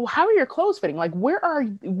also, how are your clothes fitting? Like, where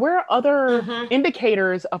are other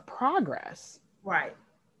indicators of progress? Right.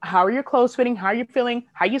 How are your clothes fitting? How are you feeling?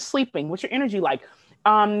 How are you sleeping? What's your energy like?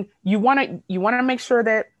 You want to make sure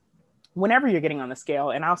that whenever you're getting on the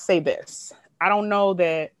scale, and I'll say this, I don't know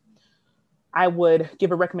that I would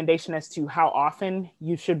give a recommendation as to how often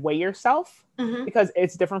you should weigh yourself, because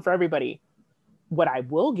it's different for everybody. What I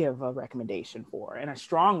will give a recommendation for, and a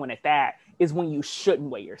strong one at that, is when you shouldn't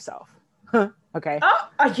weigh yourself. Okay. Oh,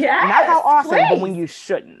 yes. Not how often, please. but when you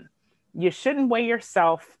shouldn't. You shouldn't weigh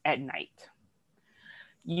yourself at night.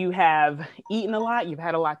 You have eaten a lot, you've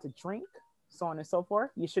had a lot to drink, so on and so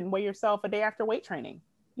forth. You shouldn't weigh yourself a day after weight training.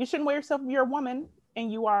 You shouldn't weigh yourself if you're a woman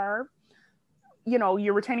and you are,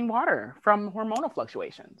 you're retaining water from hormonal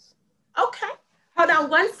fluctuations. Okay. Hold on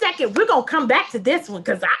 1 second. We're going to come back to this one,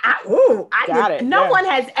 because no one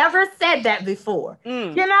has ever said that before,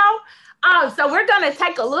 So we're going to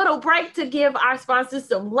take a little break to give our sponsors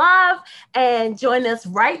some love, and join us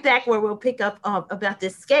right back, where we'll pick up about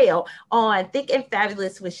this scale on Thick and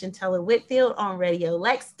Fabulous with Shantella Whitfield on Radio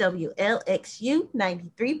Lex, WLXU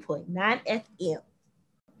 93.9 FM.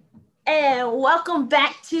 And welcome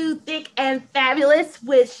back to Thick and Fabulous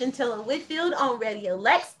with Shantella Whitfield on Radio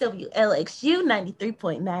Lex, WLXU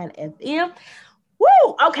 93.9 FM.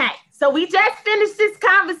 Woo! Okay, so we just finished this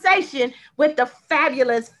conversation with the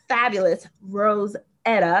fabulous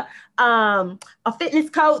Rosetta, a fitness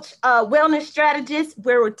coach, a wellness strategist,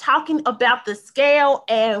 where we're talking about the scale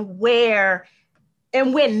and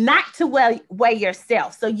when not to weigh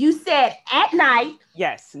yourself. So you said at night.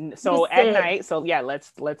 Yes. So at night. So yeah,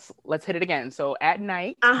 let's hit it again. So at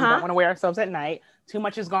night, we don't want to weigh ourselves at night. Too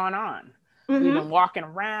much has gone on. We've been walking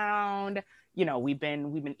around. We've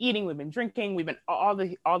been eating. We've been drinking. We've been all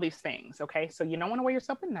these things. Okay. So you don't want to weigh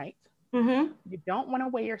yourself at night. You don't want to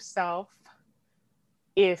weigh yourself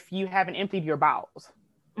if you haven't emptied your bowels.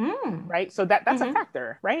 Right. So that's a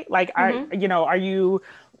factor, right? Like, are you?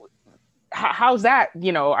 How's that?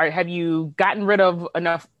 Have you gotten rid of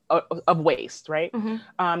enough of waste, right?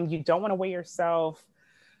 You don't want to weigh yourself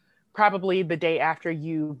probably the day after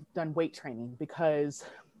you've done weight training, because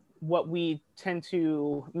what we tend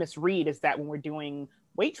to misread is that when we're doing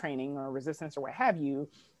weight training or resistance or what have you,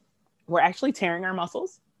 we're actually tearing our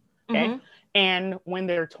muscles. Okay. And when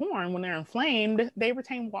they're torn, when they're inflamed, they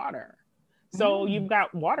retain water. So you've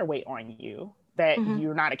got water weight on you that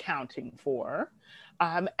you're not accounting for.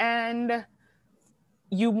 And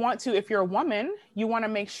you want to, if you're a woman, you want to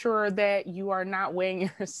make sure that you are not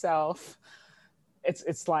weighing yourself.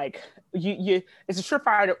 It's like it's a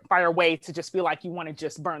surefire way to just feel like you want to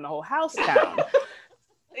just burn the whole house down.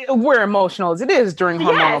 We're emotional as it is during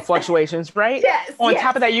hormonal fluctuations, right? On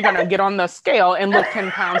top of that, you're gonna get on the scale and look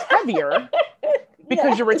 10 pounds heavier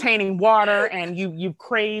because you're retaining water and you've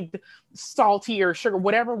craved salty or sugar,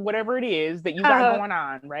 whatever it is that you got going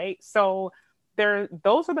on, right? So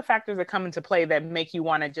those are the factors that come into play that make you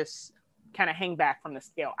want to just kind of hang back from the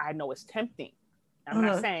scale. I know it's tempting. I'm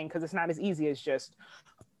not saying, because it's not as easy as just,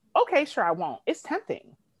 okay, sure, I won't. It's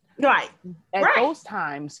tempting. Right. At those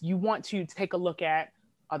times, you want to take a look at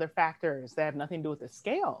other factors that have nothing to do with the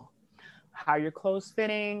scale. How your clothes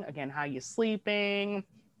fitting, again, how you're sleeping,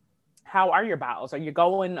 how are your bowels? Are you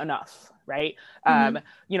going enough, right?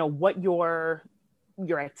 You know, what your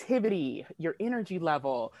activity, your energy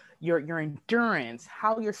level, your endurance,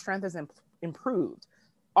 how your strength is improved,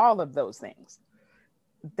 all of those things.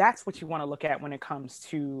 That's what you want to look at when it comes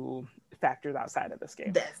to factors outside of the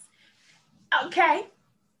scale. Okay.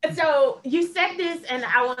 So you said this, and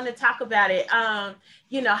I want to talk about it.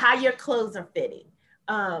 You know, how your clothes are fitting.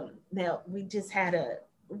 Now we just had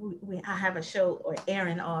I have a show or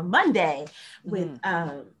airing on Monday with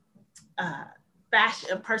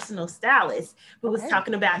fashion personal stylist who was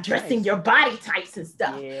talking about dressing your body types and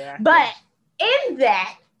stuff. Yeah. But in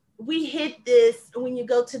that, we hit this when you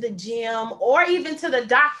go to the gym or even to the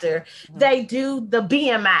doctor, they do the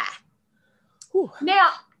BMI. Now,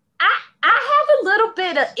 I have a little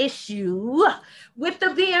bit of issue with the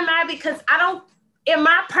BMI because I don't, in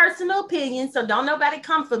my personal opinion, so don't nobody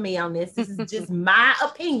come for me on this. This is just my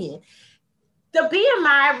opinion. The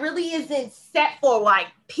BMI really isn't set for like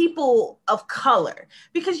people of color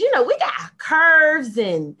because, you know, we got curves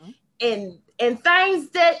and things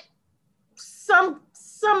that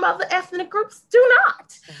some other ethnic groups do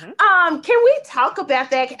not. Can we talk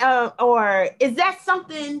about that? Or is that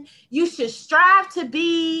something you should strive to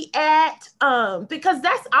be at? Because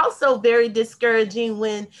that's also very discouraging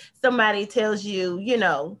when somebody tells you, you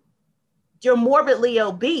know, you're morbidly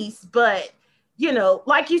obese, but, you know,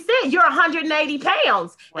 like you said, you're 180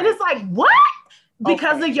 pounds. Right. And it's like, what?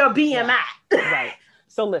 Because of your BMI. Yeah. Right.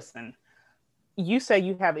 So listen, you say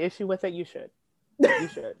you have issue with it. You should. You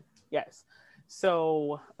should. Yes.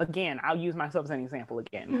 So again, I'll use myself as an example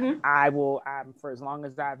again. For as long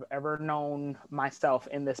as I've ever known myself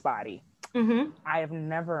in this body, I have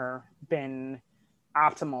never been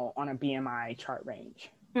optimal on a BMI chart range.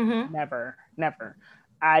 Never.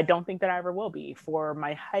 I don't think that I ever will be. For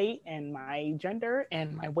my height and my gender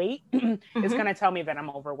and my weight, it's going to tell me that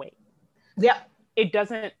I'm overweight. Yep. It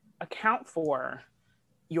doesn't account for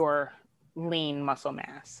your lean muscle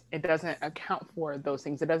mass. It doesn't account for those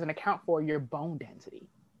things. It doesn't account for your bone density.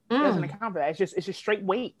 It doesn't account for that. It's just straight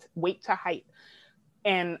weight to height.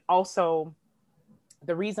 And also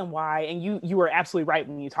the reason why, and you were absolutely right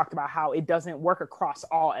when you talked about how it doesn't work across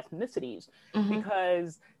all ethnicities,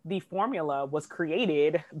 because the formula was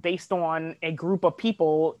created based on a group of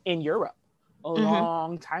people in Europe a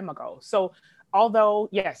long time ago. So although,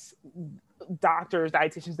 yes, doctors,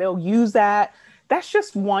 dietitians, they'll use that. That's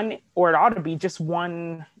just one, or it ought to be just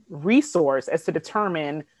one resource as to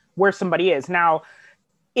determine where somebody is. Now,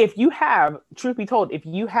 if you have, truth be told, if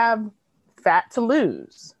you have fat to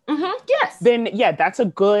lose, yes, then yeah, that's a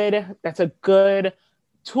good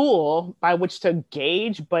tool by which to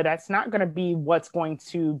gauge, but that's not going to be what's going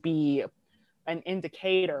to be an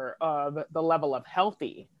indicator of the level of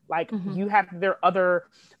healthy. Like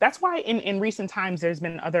that's why in recent times, there's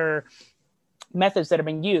been other methods that have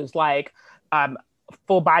been used, like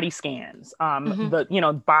full body scans,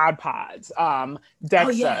 the bod pods,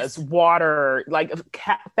 DEXAs, water, like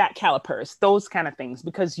fat calipers, those kind of things,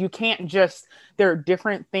 because you can't just, there are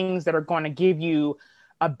different things that are going to give you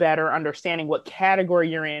a better understanding what category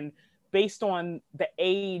you're in based on the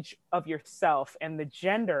age of yourself, and the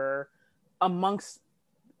gender amongst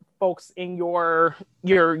folks in your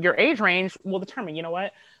age range will determine, you know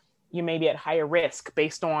what, you may be at higher risk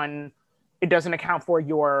based on, it doesn't account for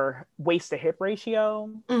your waist to hip ratio,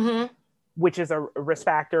 which is a risk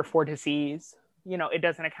factor for disease. You know, it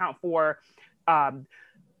doesn't account for,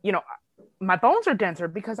 my bones are denser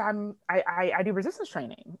because I do resistance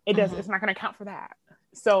training. It's not going to account for that.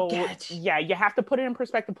 So yeah, you have to put it in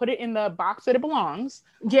perspective, put it in the box that it belongs,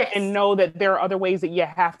 and know that there are other ways that you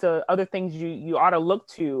have to, other things you ought to look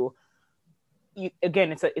to.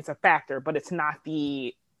 Again, it's a factor, but it's not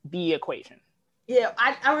the equation. Yeah,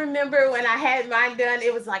 I remember when I had mine done,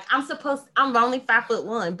 it was like, I'm only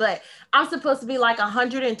 5'1", but I'm supposed to be like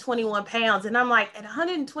 121 pounds. And I'm like, at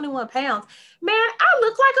 121 pounds, man, I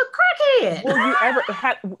look like a crackhead. Will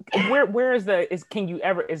you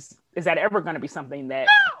ever is that ever going to be something that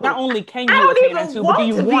not only can you attain into, but do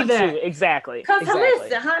you want to? Exactly. Because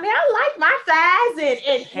listen, honey, I like my thighs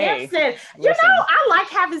and hips, and I like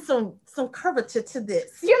having some curvature to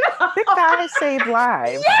this, Thick thighs save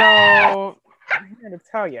lives. Yeah. So I'm here to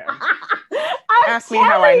tell you. Ask me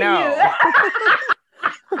how I know.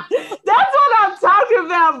 That's what I'm talking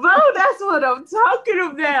about, Bo. That's what I'm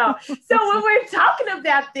talking about. So when we're talking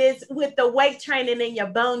about this with the weight training and your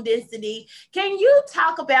bone density, can you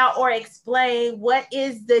talk about or explain what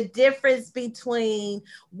is the difference between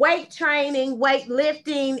weight training,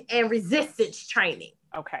 weightlifting, and resistance training?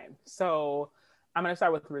 Okay, so I'm going to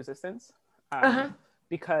start with resistance.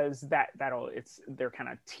 Because they're kind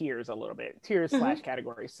of tiers a little bit, tiers slash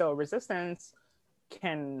categories. So resistance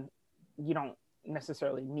you don't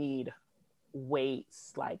necessarily need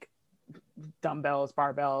weights like dumbbells,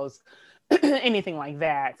 barbells, anything like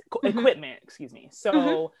that, equipment, excuse me.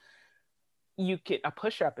 So a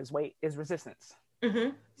push-up is resistance.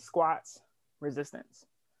 Squats, resistance.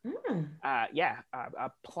 A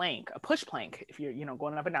plank, a push plank, if you're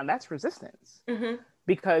going up and down, that's resistance.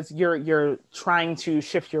 Because you're trying to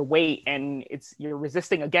shift your weight and you're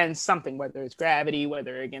resisting against something, whether it's gravity,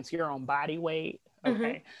 whether against your own body weight.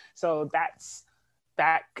 Okay. So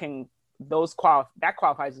that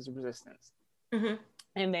qualifies as a resistance.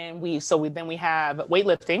 And then we have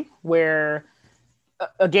weightlifting, where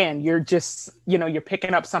again, you're just, you're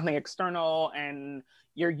picking up something external and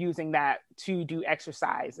you're using that to do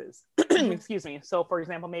exercises. Excuse me. So for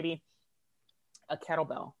example, maybe a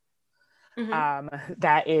kettlebell.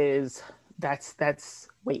 That's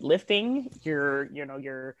weightlifting.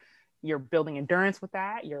 You're building endurance with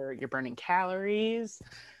that. You're burning calories,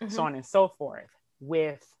 so on and so forth.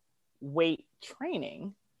 With weight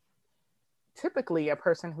training, typically a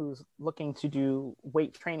person who's looking to do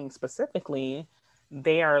weight training specifically,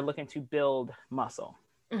 they are looking to build muscle.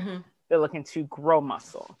 They're looking to grow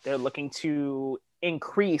muscle. They're looking to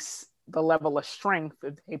increase the level of strength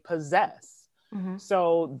that they possess.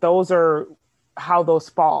 So those are how those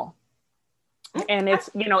fall. And it's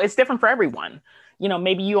different for everyone.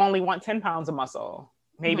 Maybe you only want 10 pounds of muscle.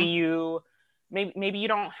 Maybe you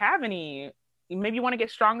don't have any, maybe you want to get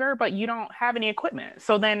stronger, but you don't have any equipment.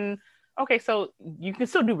 So then, okay, so you can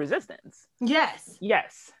still do resistance. Yes.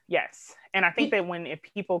 And I think that if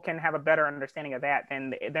people can have a better understanding of that,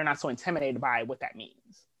 then they're not so intimidated by what that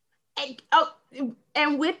means.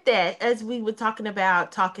 And with that, as we were talking,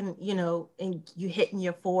 and you hitting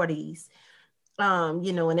your 40s,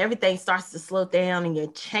 and everything starts to slow down and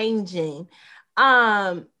you're changing.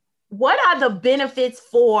 What are the benefits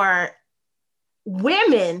for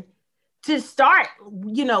women to start,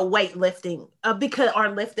 weightlifting, or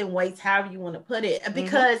lifting weights, however you want to put it,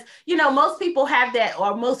 because, most people have that,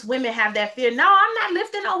 or most women have that fear. No, I'm not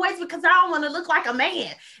lifting no weights because I don't want to look like a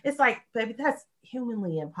man. It's like, baby, that's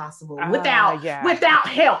humanly impossible without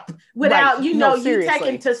help, without, you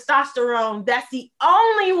taking testosterone. That's the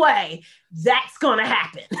only way that's going to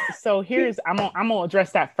happen. So I'm gonna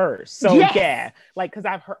address that first. So because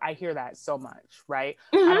I hear that so much, right?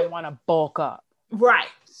 I don't want to bulk up. Right.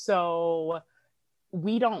 So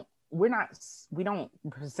we don't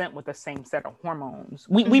present with the same set of hormones.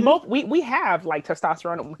 We have like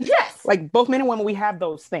testosterone. Yes. Like both men and women, we have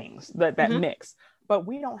those things that mix, but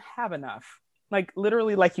we don't have enough. Like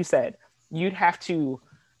literally, like you said, you'd have to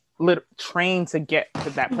train to get to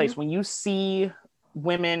that place. When you see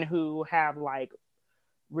women who have like,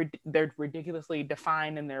 they're ridiculously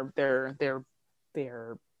defined and they're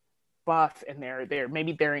buff and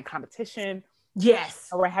maybe they're in competition. Yes.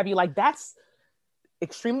 Or what have you, like that's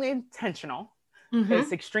extremely intentional.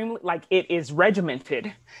 It's extremely, like, it is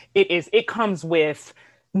regimented. It comes with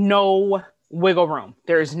no wiggle room.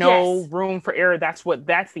 There's no room for error. That's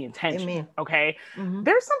the intention. Amen. Okay.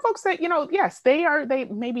 There's some folks that, they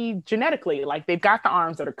maybe genetically, like they've got the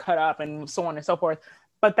arms that are cut up and so on and so forth,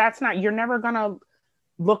 but you're never going to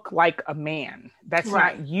look like a man. That's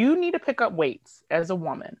right. You need to pick up weights as a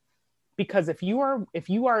woman. Because if you're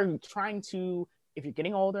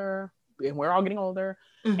getting older, and we're all getting older,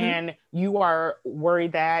 and you are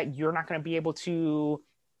worried that you're not going to be able to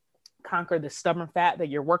conquer the stubborn fat that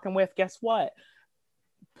you're working with, guess what?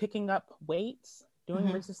 Picking up weights,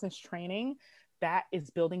 doing resistance training, that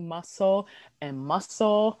is building muscle, and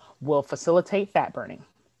muscle will facilitate fat burning.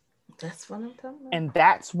 That's what I'm talking about. And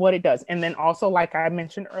that's what it does. And then also, like I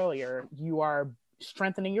mentioned earlier, you are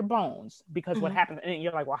strengthening your bones, because what happens, and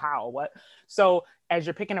you're like, well, how, what? So as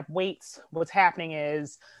you're picking up weights, what's happening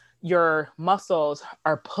is your muscles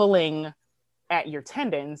are pulling at your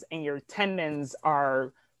tendons, and your tendons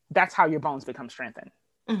that's how your bones become strengthened.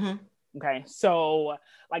 Okay. So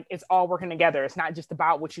like, it's all working together. It's not just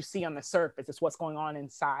about what you see on the surface, it's what's going on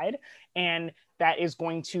inside. And that is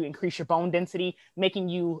going to increase your bone density, making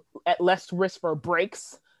you at less risk for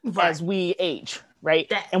breaks, as we age,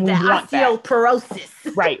 right? And we want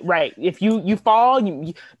osteoporosis. Right. If you fall,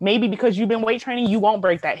 maybe because you've been weight training, you won't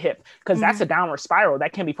break that hip, because that's a downward spiral.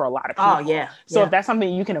 That can be for a lot of people. Oh, yeah. So if that's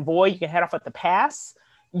something you can avoid, you can head off at the pass,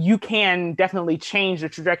 you can definitely change the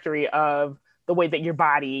trajectory of the way that your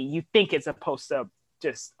body, you think it's supposed to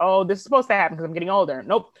just, oh, this is supposed to happen because I'm getting older.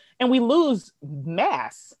 Nope. And we lose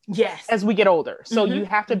mass as we get older. So you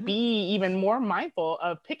have to be even more mindful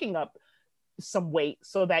of picking up some weight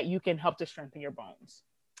so that you can help to strengthen your bones.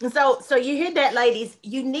 So you hear that, ladies.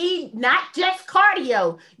 You need not just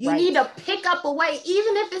cardio. You need to pick up a weight,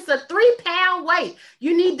 even if it's a 3-pound weight.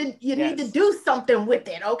 You need to do something with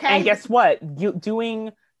it. Okay. And guess what?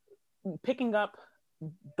 Picking up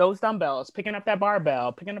those dumbbells, picking up that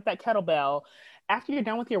barbell, picking up that kettlebell, after you're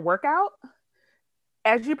done with your workout,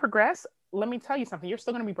 as you progress, let me tell you something. You're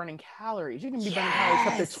still going to be burning calories. You can be burning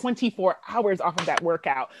calories up to 24 hours off of that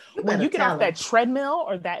workout. When you get off that treadmill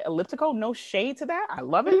or that elliptical, no shade to that. I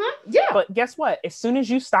love it. Yeah. But guess what? As soon as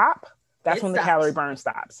you stop, that's when the calorie burn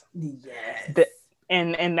stops. Yes.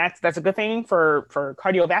 And that's a good thing for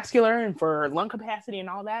cardiovascular and for lung capacity and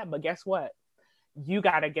all that. But guess what? You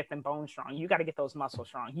got to get them bones strong. You got to get those muscles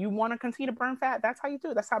strong. You want to continue to burn fat? That's how you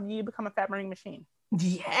do it. That's how you become a fat burning machine.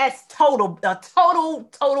 Yes, total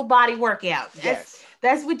body workout.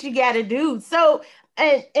 That's what you got to do. So,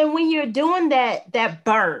 and when you're doing that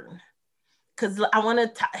burn, because I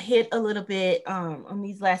want to hit a little bit on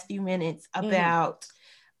these last few minutes about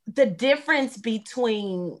the difference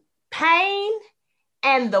between pain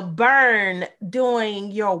and the burn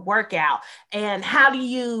during your workout, and how do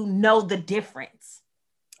you know the difference?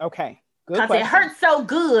 Okay, good question. Because it hurts so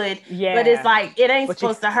good, but it's like it ain't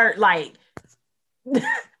supposed to hurt like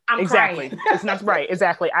I'm crying. It's not right.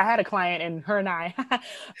 Exactly. I had a client, and her and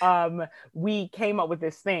I, we came up with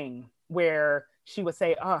this thing where she would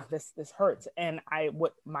say, "Oh, this hurts," and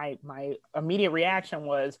my immediate reaction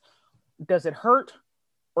was, "Does it hurt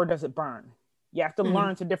or does it burn?" You have to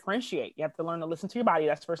learn to differentiate. You have to learn to listen to your body.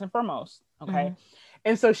 That's first and foremost. Okay.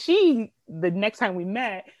 And so the next time we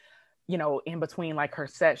met, in between like her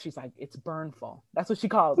set, she's like, "It's burnful." That's what she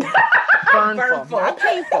calls it. Burnful. Not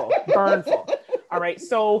painful. Burnful. All right.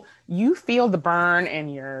 So you feel the burn in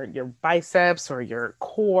your biceps or your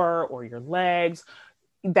core or your legs.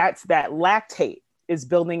 That's that lactate is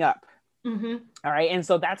building up. All right. And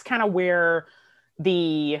so that's kind of where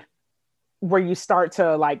you start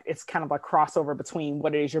to like, it's kind of a crossover between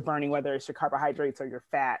what it is you're burning, whether it's your carbohydrates or your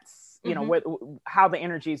fats, how the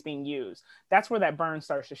energy is being used. That's where that burn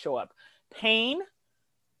starts to show up. Pain,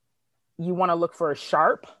 you want to look for a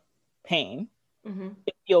sharp pain.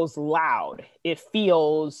 It feels loud. It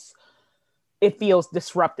feels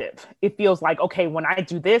disruptive. It feels like, okay, when I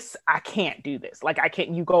do this, I can't do this. Like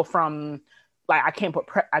you go from like, I can't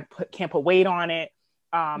put weight on it.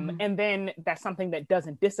 And then that's something that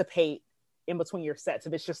doesn't dissipate in between your sets.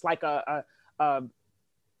 If it's just like a kind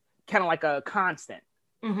of like a constant.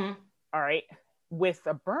 All right. With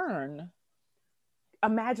a burn,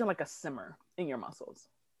 imagine like a simmer in your muscles.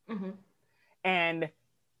 And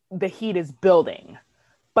the heat is building,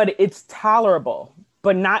 but it's tolerable,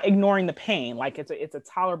 but not ignoring the pain. Like it's a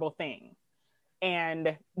tolerable thing.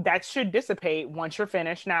 And that should dissipate once you're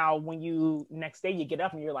finished. Now, when next day you get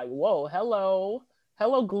up and you're like, whoa, hello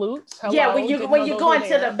glutes. Hello, yeah, when you go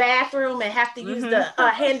into the bathroom and have to use the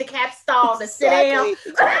handicap stall to sit down.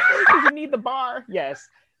 Because you need the bar.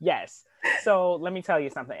 Yes. So let me tell you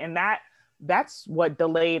something. And that's what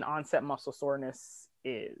delayed onset muscle soreness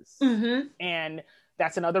is. And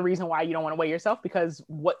that's another reason why you don't want to weigh yourself, because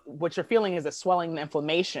what you're feeling is a swelling and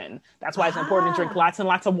inflammation. That's why it's important to drink lots and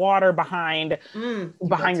lots of water behind your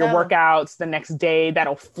workouts the next day.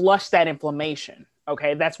 That'll flush that inflammation.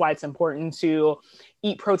 Okay. That's why it's important to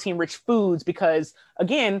eat protein-rich foods, because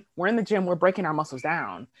again, we're in the gym, we're breaking our muscles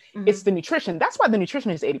down. It's the nutrition. That's why the nutrition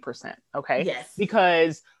is 80%. Okay. Yes.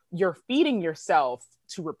 Because you're feeding yourself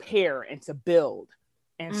to repair and to build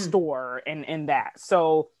and store and that.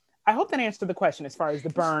 So I hope that answered the question as far as the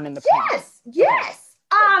burn and the pain. Yes.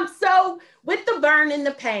 So with the burn and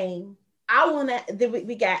the pain,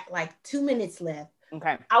 we got like 2 minutes left.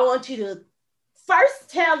 Okay. I want you to first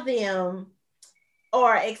tell them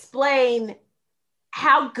or explain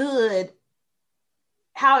how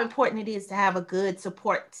important it is to have a good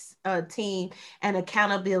support team and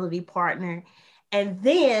accountability partner. And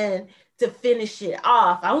then to finish it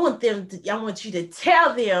off, I want you to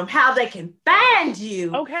tell them how they can find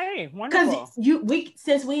you. Okay, wonderful. Because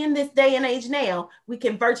since we in this day and age now, we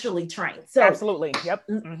can virtually train. So absolutely, yep.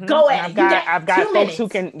 Go ahead. I've got folks who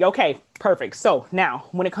can. Okay, perfect. So now,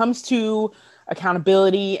 when it comes to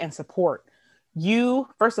accountability and support, you,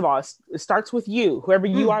 first of all, it starts with you, whoever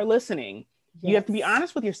you are listening. Yes. You have to be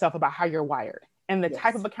honest with yourself about how you're wired and the Yes.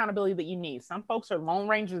 type of accountability that you need. Some folks are lone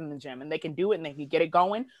rangers in the gym and they can do it and they can get it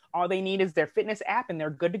going. All they need is their fitness app and they're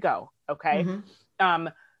good to go. Okay.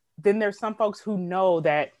 Then there's some folks who know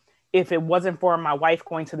that if it wasn't for my wife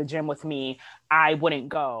going to the gym with me, I wouldn't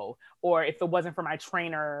go. Or if it wasn't for my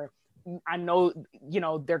trainer, I know, you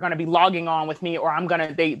know, they're going to be logging on with me, or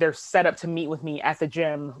they're set up to meet with me at the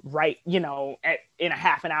gym, right. You know, in a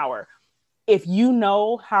half an hour. If you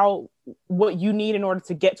know what you need in order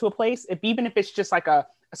to get to a place, even if it's just like a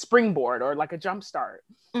springboard or like a jump start,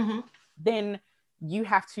 then you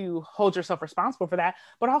have to hold yourself responsible for that.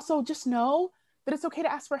 But also just know that it's okay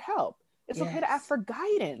to ask for help. It's okay to ask for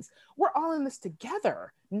guidance. We're all in this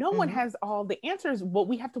together. No one has all the answers, but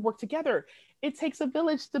we have to work together. It takes a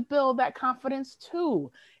village to build that confidence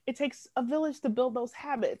too. It takes a village to build those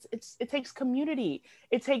habits. It takes community.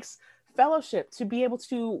 It takes fellowship to be able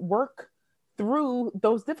to work through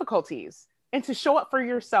those difficulties and to show up for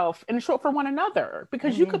yourself and show up for one another,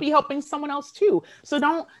 because you could be helping someone else too. So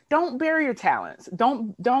don't bury your talents.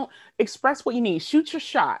 Don't express what you need. Shoot your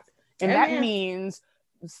shot. And that means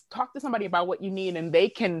talk to somebody about what you need and they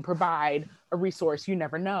can provide a resource you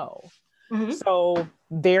never know. So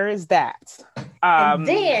there is that. And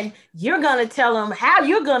then you're going to tell them how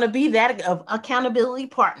you're going to be that accountability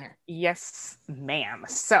partner. Yes, ma'am.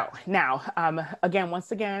 So now,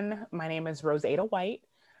 once again, my name is Rosada White.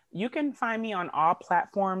 You can find me on all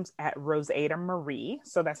platforms at Rosada Marie.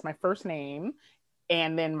 So that's my first name.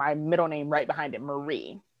 And then my middle name right behind it,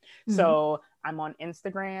 Marie. So I'm on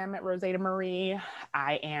Instagram at Rosada Marie.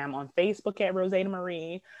 I am on Facebook at Rosada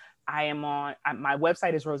Marie. I am on, my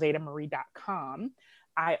website is rosadamarie.com.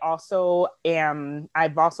 I've also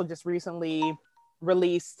just recently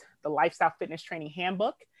released the Lifestyle Fitness Training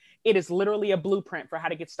Handbook. It is literally a blueprint for how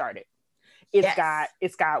to get started. It's got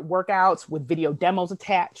workouts with video demos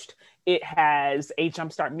attached. It has a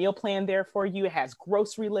Jumpstart meal plan there for you. It has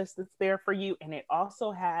grocery lists that's there for you. And it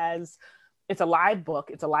also has, it's a live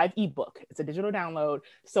book. It's a live ebook. It's a digital download.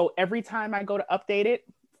 So every time I go to update it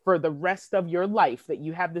for the rest of your life that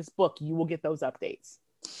you have this book, you will get those updates.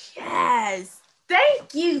 Yes.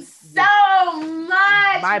 Thank you so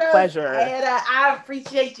much. My pleasure. I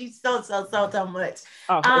appreciate you so much.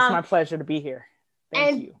 Oh, it's my pleasure to be here.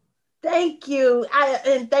 Thank you. Thank you.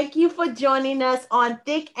 And thank you for joining us on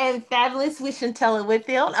Thick and Fabulous with Shantella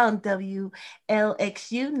Whitfield on WLXU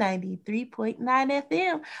 93.9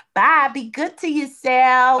 FM. Bye. Be good to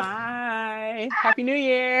yourself. Bye. Happy New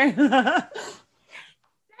Year. Thank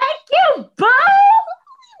you. Bye.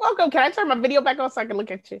 Welcome. Can I turn my video back on so I can look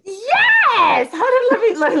at you? Yes.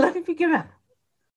 Hold on. Let me figure it out.